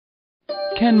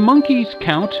Can monkeys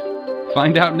count?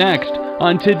 Find out next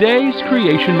on today's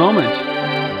Creation Moment.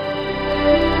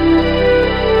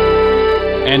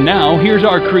 And now, here's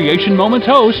our Creation Moment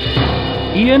host,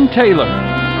 Ian Taylor.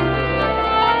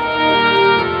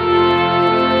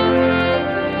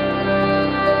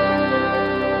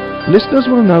 Listeners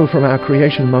will know from our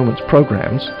Creation Moments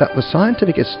programs that the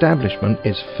scientific establishment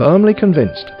is firmly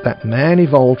convinced that man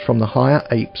evolved from the higher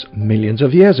apes millions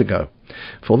of years ago.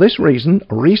 For this reason,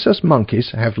 rhesus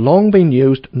monkeys have long been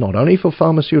used not only for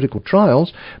pharmaceutical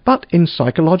trials, but in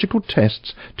psychological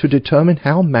tests to determine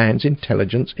how man's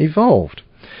intelligence evolved.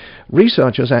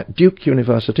 Researchers at Duke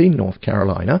University, North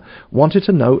Carolina, wanted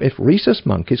to know if rhesus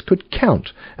monkeys could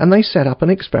count, and they set up an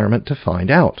experiment to find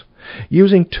out.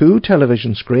 Using two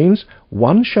television screens,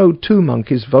 one showed two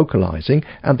monkeys vocalizing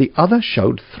and the other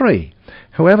showed three.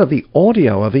 However, the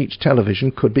audio of each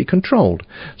television could be controlled,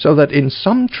 so that in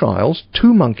some trials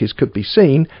two monkeys could be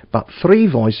seen but three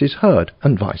voices heard,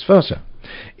 and vice versa.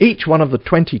 Each one of the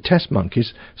 20 test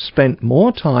monkeys spent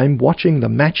more time watching the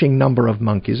matching number of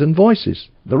monkeys and voices.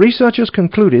 The researchers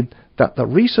concluded that the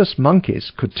rhesus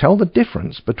monkeys could tell the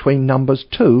difference between numbers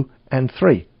 2 and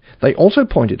 3. They also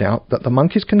pointed out that the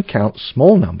monkeys can count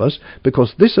small numbers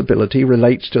because this ability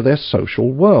relates to their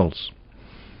social worlds.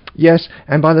 Yes,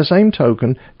 and by the same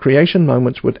token, Creation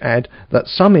Moments would add that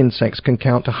some insects can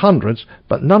count to hundreds,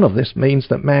 but none of this means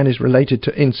that man is related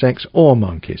to insects or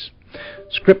monkeys.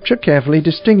 Scripture carefully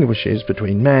distinguishes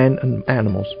between man and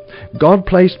animals. God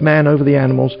placed man over the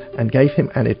animals and gave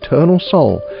him an eternal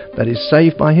soul that is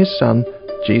saved by his Son,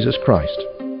 Jesus Christ.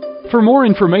 For more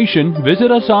information,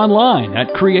 visit us online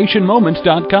at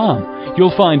creationmoments.com.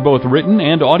 You'll find both written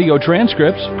and audio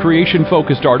transcripts,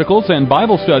 creation-focused articles and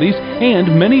Bible studies,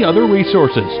 and many other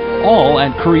resources, all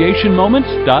at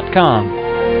creationmoments.com.